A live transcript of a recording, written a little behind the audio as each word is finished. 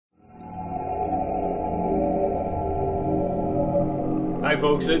Hi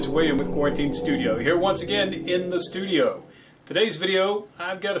folks, it's William with Quarantine Studio, here once again in the studio. Today's video,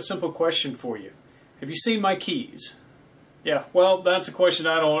 I've got a simple question for you. Have you seen my keys? Yeah, well, that's a question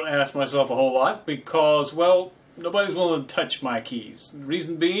I don't ask myself a whole lot because, well, nobody's willing to touch my keys. The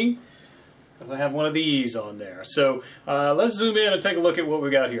reason being, because I have one of these on there. So let's zoom in and take a look at what we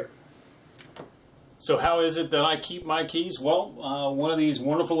got here. So how is it that I keep my keys? Well, one of these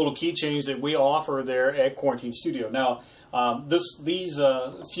wonderful little keychains that we offer there at Quarantine Studio. Now, these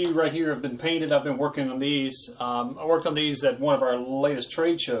few right here have been painted. I've been working on these. I worked on these at one of our latest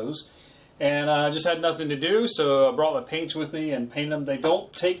trade shows, and I just had nothing to do, so I brought my paints with me and painted them. They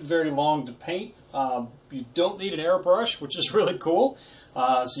don't take very long to paint. You don't need an airbrush, which is really cool.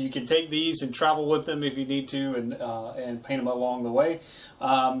 So you can take these and travel with them if you need to, and paint them along the way.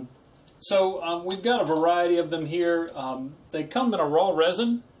 So we've got a variety of them here. They come in a raw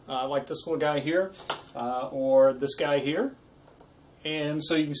resin, like this little guy here, or this guy here. And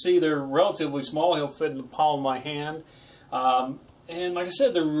so you can see they're relatively small. He'll fit in the palm of my hand. And like I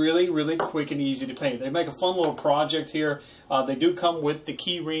said, they're really, really quick and easy to paint. They make a fun little project here. They do come with the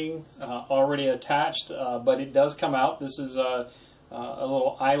key ring already attached, but it does come out. This is a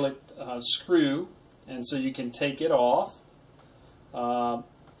little eyelet screw, and so you can take it off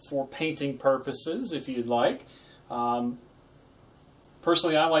for painting purposes if you'd like.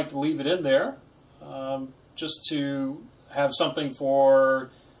 Personally, I like to leave it in there just to have something for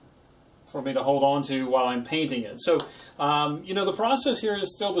me to hold on to while I'm painting it. So, you know, the process here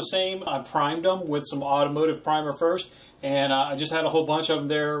is still the same. I primed them with some automotive primer first, and I just had a whole bunch of them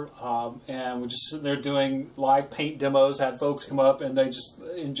there, and we're just sitting there doing live paint demos, had folks come up, and they just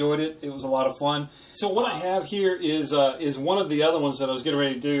enjoyed it. It was a lot of fun. So what I have here is one of the other ones that I was getting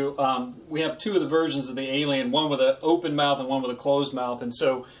ready to do. We have two of the versions of the alien, one with an open mouth and one with a closed mouth, and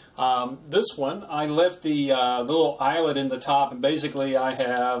so this one, I left the little eyelet in the top, and basically I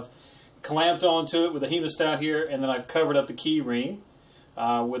have clamped onto it with a hemostat here, and then I've covered up the key ring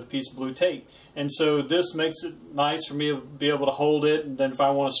with a piece of blue tape. And so this makes it nice for me to be able to hold it, and then if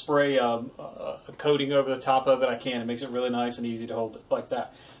I want to spray a coating over the top of it, I can. It makes it really nice and easy to hold it like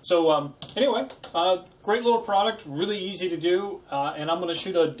that. So anyway, great little product, really easy to do, and I'm going to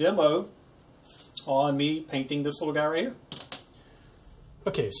shoot a demo on me painting this little guy right here.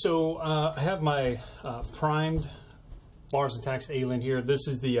 Okay, so I have my primed Mars Attacks Alien here. This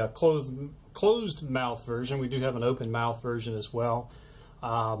is the closed mouth version. We do have an open mouth version as well.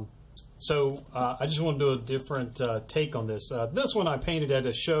 So I just want to do a different take on this. This one I painted at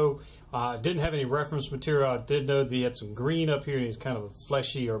a show. Didn't have any reference material. I did know that he had some green up here, and he's kind of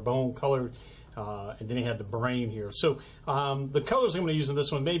fleshy or bone colored. And then he had the brain here. So the colors I'm going to use in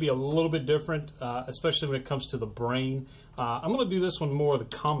this one may be a little bit different, especially when it comes to the brain. I'm going to do this one more the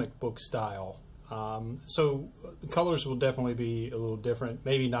comic book style. So the colors will definitely be a little different,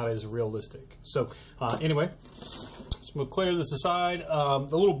 maybe not as realistic. So anyway, so we'll clear this aside.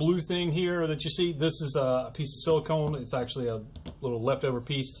 The little blue thing here that you see, this is a piece of silicone. It's actually a little leftover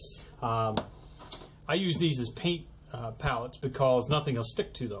piece. I use these as paint palettes because nothing will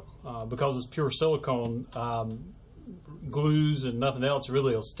stick to them. Because it's pure silicone, glues and nothing else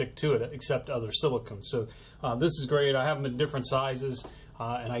really will stick to it except other silicone. So this is great. I have them in different sizes.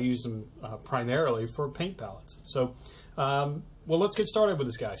 And I use them primarily for paint palettes. So, well, let's get started with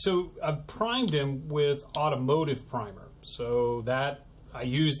this guy. So I've primed him with automotive primer. So that I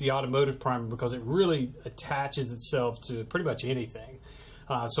use the automotive primer because it really attaches itself to pretty much anything.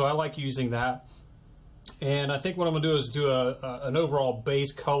 So I like using that. And I think what I'm going to do is do an overall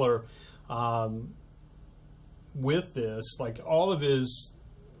base color with this, like all of his,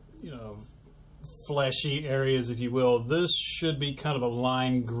 you know, fleshy areas, if you will. This should be kind of a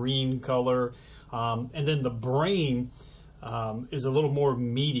lime green color, and then the brain is a little more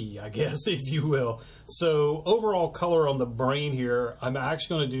meaty, I guess, if you will. So overall color on the brain here, I'm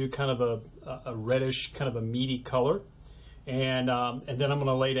actually going to do kind of a reddish, kind of a meaty color, and then I'm going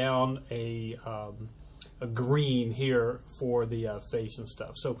to lay down a green here for the face and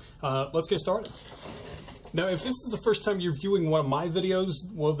stuff. So let's get started. Now, if this is the first time you're viewing one of my videos,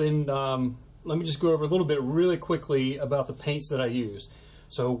 well then let me just go over a little bit really quickly about the paints that I use.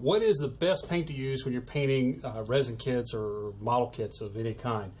 So what is the best paint to use when you're painting resin kits or model kits of any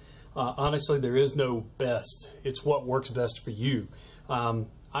kind? Honestly, there is no best. It's what works best for you.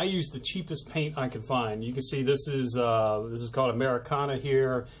 I use the cheapest paint I can find. You can see this is called Americana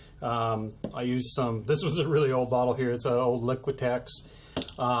here. I use some, this was a really old bottle here. It's an old Liquitex.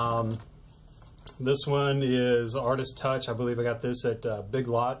 This one is Artist Touch. I believe I got this at Big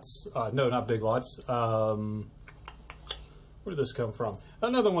Lots. No, not Big Lots. Where did this come from?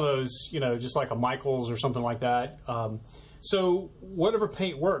 Another one of those, you know, just like a Michaels or something like that. So whatever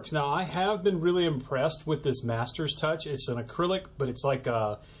paint works. Now, I have been really impressed with this Master's Touch. It's an acrylic, but it's like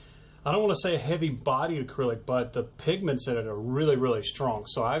a, I don't want to say a heavy-bodied acrylic, but the pigments in it are really, really strong.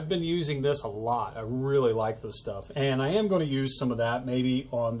 So I've been using this a lot. I really like this stuff. And I am going to use some of that maybe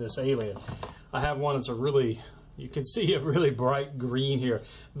on this alien. I have one that's a really, you can see a really bright green here.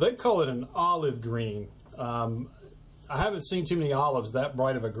 They call it an olive green. I haven't seen too many olives that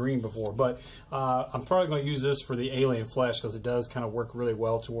bright of a green before, but I'm probably going to use this for the alien flesh because it does kind of work really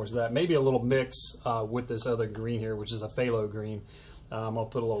well towards that. Maybe a little mix with this other green here, which is a phthalo green. I'll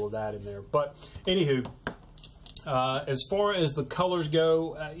put a little of that in there. But anywho, as far as the colors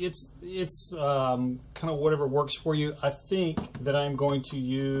go, it's kind of whatever works for you. I think that I'm going to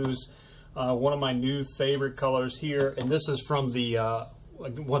use one of my new favorite colors here, and this is from the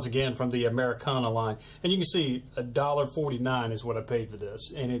once again from the Americana line, and you can see $1.49 is what I paid for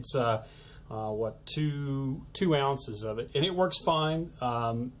this, and it's what, two ounces of it, and it works fine.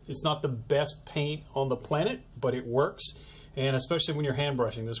 It's not the best paint on the planet, but it works, and especially when you're hand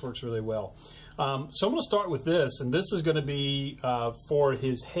brushing, this works really well. So I'm going to start with this, and this is going to be for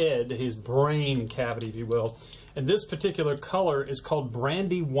his head, his brain cavity, if you will, and this particular color is called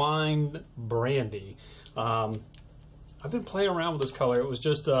Brandywine Brandy. I've been playing around with this color. It was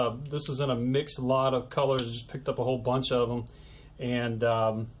just, this was in a mixed lot of colors. I just picked up a whole bunch of them. And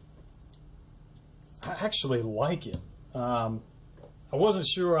I actually like it. I wasn't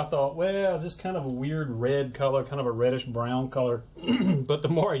sure. I thought, well, it's just kind of a weird red color, kind of a reddish brown color. But the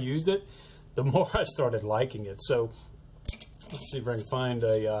more I used it, the more I started liking it. So let's see if I can find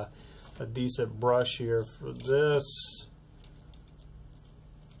a decent brush here for this.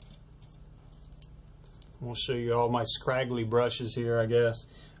 We'll show you all my scraggly brushes here, I guess.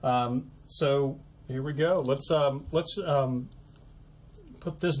 So here we go. Let's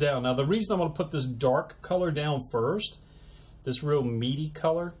put this down. Now, the reason I'm going to put this dark color down first, this real meaty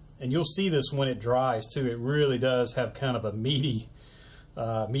color, and you'll see this when it dries too. It really does have kind of a meaty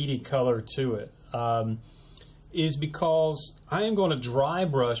color to it. Is because I am going to dry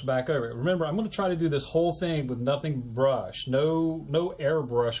brush back over it. Remember, I'm going to try to do this whole thing with nothing brush, no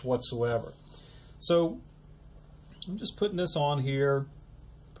airbrush whatsoever. So I'm just putting this on here,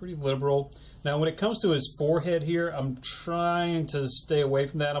 pretty liberal. Now, when it comes to his forehead here, I'm trying to stay away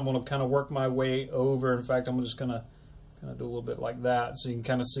from that. I'm going to kind of work my way over. In fact, I'm just going to kind of do a little bit like that so you can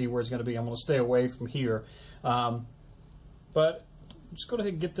kind of see where it's going to be. I'm going to stay away from here. But just go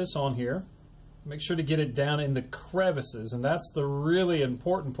ahead and get this on here. Make sure to get it down in the crevices, and that's the really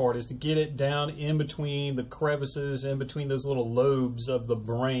important part, is to get it down in between the crevices, in between those little lobes of the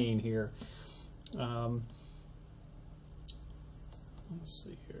brain here. Let's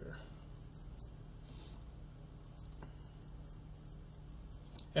see here.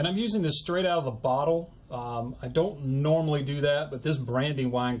 And I'm using this straight out of the bottle. I don't normally do that, but this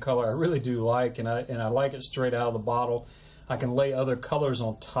Brandywine color I really do like, and I like it straight out of the bottle. I can lay other colors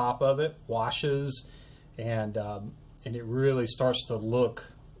on top of it, washes, and it really starts to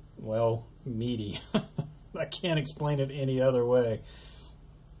look, well, meaty. I can't explain it any other way.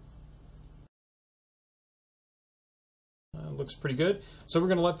 Looks pretty good. So we're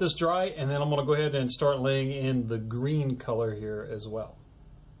going to let this dry, and then I'm going to go ahead and start laying in the green color here as well.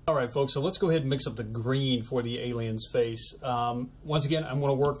 Alright folks, so let's go ahead and mix up the green for the alien's face. Once again, I'm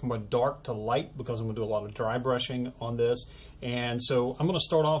going to work from a dark to light because I'm going to do a lot of dry brushing on this. And so I'm going to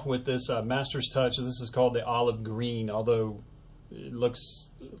start off with this Master's Touch. This is called the olive green, although it looks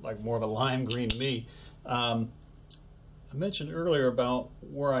like more of a lime green to me. I mentioned earlier about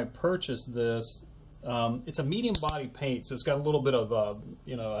where I purchased this. It's a medium body paint, so it's got a little bit of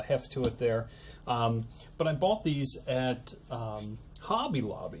a heft to it there. But I bought these at Hobby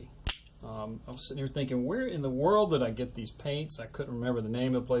Lobby. I was sitting here thinking, where in the world did I get these paints? I couldn't remember the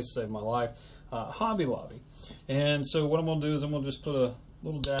name of the place to save my life. Hobby Lobby. And so what I'm going to do is I'm going to just put a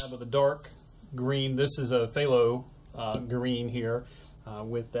little dab of the dark green. This is a phthalo green here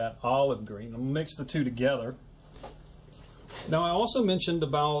with that olive green. I'm going to mix the two together. Now, I also mentioned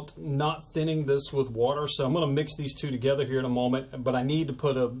about not thinning this with water, so I'm going to mix these two together here in a moment, but I need to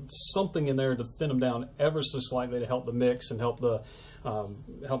put something in there to thin them down ever so slightly to help the mix and help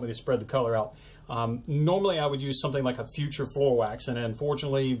me to spread the color out. Normally, I would use something like a Future Floor Wax, and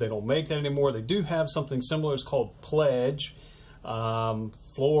unfortunately, they don't make that anymore. They do have something similar. It's called Pledge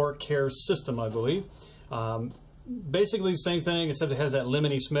Floor Care System, I believe. Basically the same thing, except it has that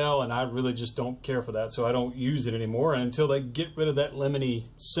lemony smell, and I really just don't care for that, so I don't use it anymore. And until they get rid of that lemony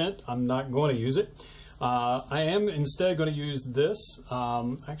scent, I'm not going to use it. I am instead going to use this.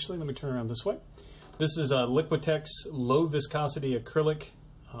 Actually, let me turn around this way. This is a Liquitex low viscosity acrylic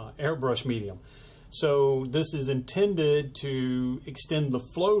airbrush medium. So this is intended to extend the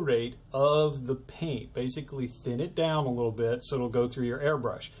flow rate of the paint, basically thin it down a little bit so it'll go through your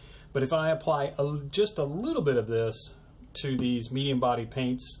airbrush. But if I apply just a little bit of this to these medium body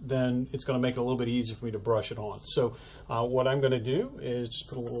paints, then it's going to make it a little bit easier for me to brush it on. So what I'm going to do is just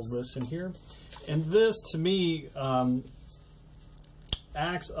put a little of this in here. And this, to me,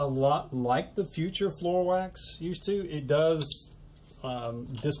 acts a lot like the Future Floor Wax used to. It does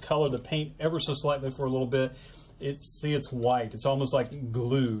discolor the paint ever so slightly for a little bit. It's white. It's almost like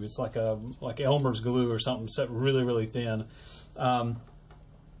glue. It's like Elmer's glue or something set really, really thin.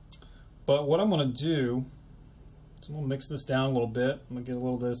 But what I'm going to do is I'm going to mix this down a little bit. I'm going to get a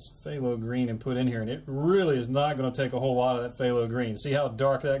little of this phthalo green and put in here. And it really is not going to take a whole lot of that phthalo green. See how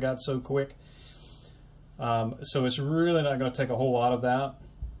dark that got so quick? So it's really not going to take a whole lot of that,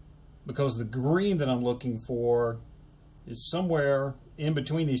 because the green that I'm looking for is somewhere in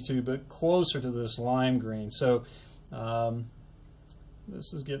between these two, but closer to this lime green. So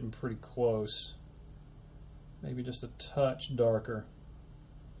this is getting pretty close. Maybe just a touch darker.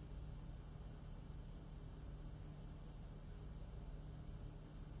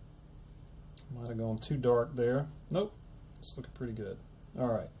 Might have gone too dark there. Nope, it's looking pretty good. All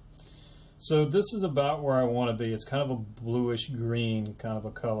right. So this is about where I want to be. It's kind of a bluish green kind of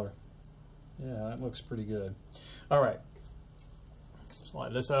a color. Yeah, that looks pretty good. All right.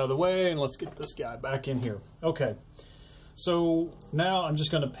 Slide this out of the way and let's get this guy back in here. Okay. So now I'm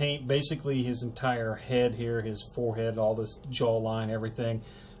just going to paint basically his entire head here, his forehead, all this jawline, everything.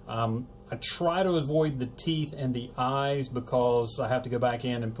 I try to avoid the teeth and the eyes because I have to go back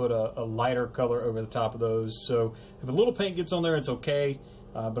in and put a lighter color over the top of those. So if a little paint gets on there, it's okay,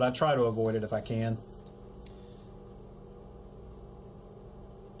 but I try to avoid it if I can.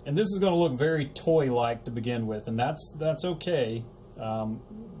 And this is going to look very toy-like to begin with, and that's okay.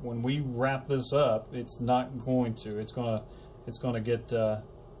 When we wrap this up, it's not going to. It's going to get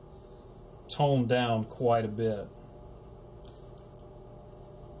toned down quite a bit.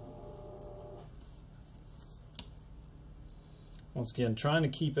 Once again, trying to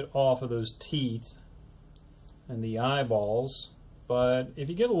keep it off of those teeth and the eyeballs, but if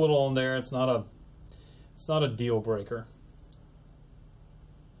you get a little on there, it's not a deal breaker.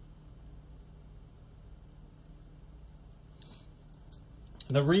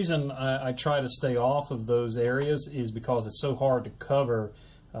 The reason I try to stay off of those areas is because it's so hard to cover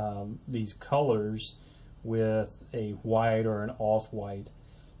these colors with a white or an off-white.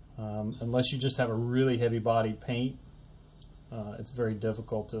 Unless you just have a really heavy body paint, it's very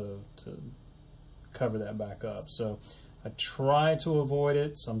difficult to cover that back up. So I try to avoid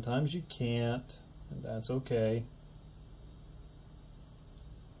it. Sometimes you can't, and that's okay.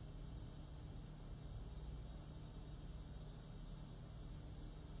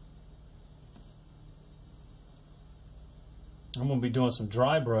 I'm going to be doing some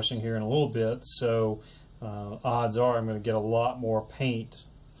dry brushing here in a little bit, so odds are I'm going to get a lot more paint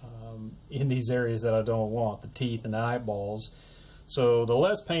in these areas that I don't want, the teeth and the eyeballs. So the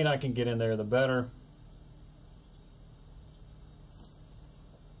less paint I can get in there, the better.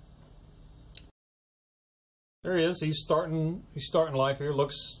 There he is. He's starting life here.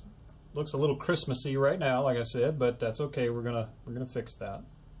 Looks a little Christmassy right now, like I said, but that's okay. We're gonna fix that.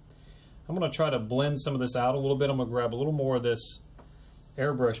 I'm going to try to blend some of this out a little bit. I'm going to grab a little more of this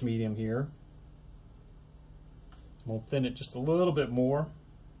airbrush medium here. I'm going to thin it just a little bit more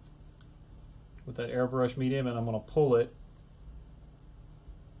with that airbrush medium, and I'm going to pull it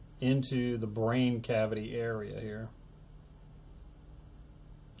into the brain cavity area here.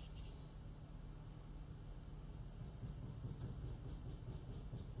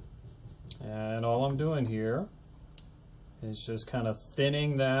 And all I'm doing here is just kind of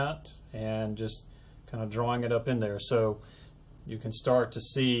thinning that and just kind of drawing it up in there, so you can start to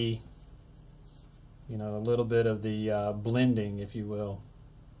see, you know, a little bit of the blending, if you will.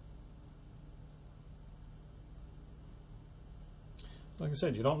 Like I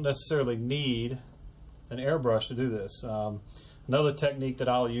said, you don't necessarily need an airbrush to do this. Another technique that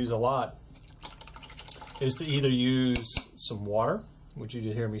I'll use a lot is to either use some water, which you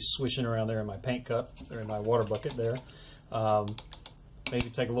just hear me swishing around there in my paint cup, or in my water bucket there. Maybe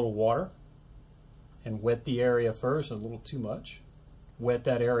take a little water and wet the area first, a little too much. Wet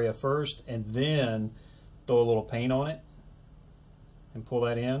that area first and then throw a little paint on it and pull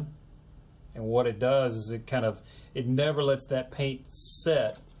that in. And what it does is it never lets that paint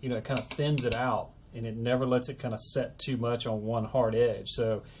set, you know, it kind of thins it out, and it never lets it kind of set too much on one hard edge.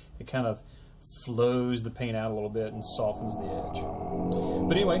 So it kind of flows the paint out a little bit and softens the edge.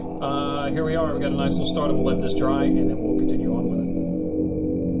 But anyway, here we are. We've got a nice little start, and we'll let this dry, and then we'll continue on with it.